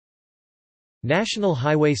National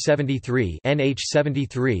Highway 73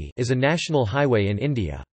 (NH73) is a national highway in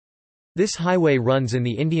India. This highway runs in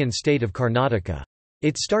the Indian state of Karnataka.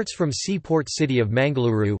 It starts from seaport city of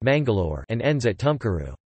Mangaluru Mangalore and ends at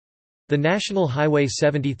Tumkuru. The National Highway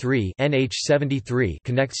 73 (NH73)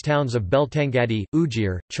 connects towns of Beltangadi,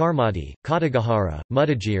 Ujjir, Charmadi, Katagahara,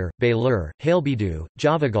 Mudajir, Belur, Halebidu,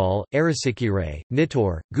 Javagal, Arasikire,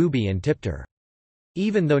 Nittor, Gubi and Tiptur.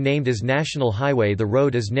 Even though named as National Highway, the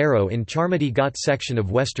road is narrow in Charmadi Ghats section of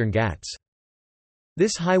Western Ghats.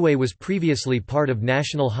 This highway was previously part of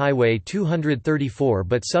National Highway 234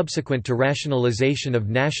 but subsequent to rationalisation of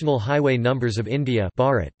National Highway Numbers of India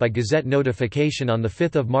by Gazette notification on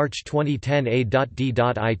 5 March 2010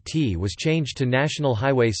 A.D.it was changed to National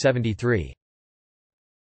Highway 73.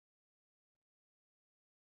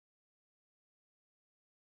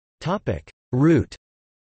 Route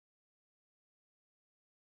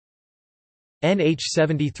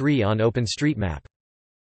NH73 on OpenStreetMap.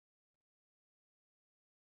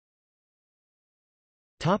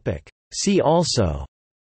 See also: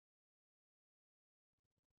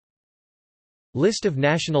 List of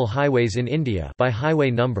national highways in India by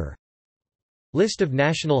highway number, List of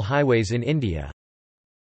national highways in India,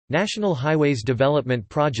 National Highways Development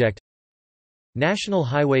Project, National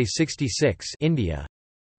Highway 66 India,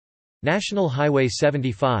 National Highway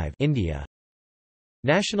 75 India,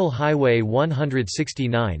 National Highway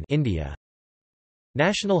 169 India,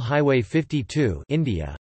 National Highway 52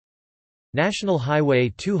 India, National Highway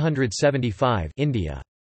 275 India.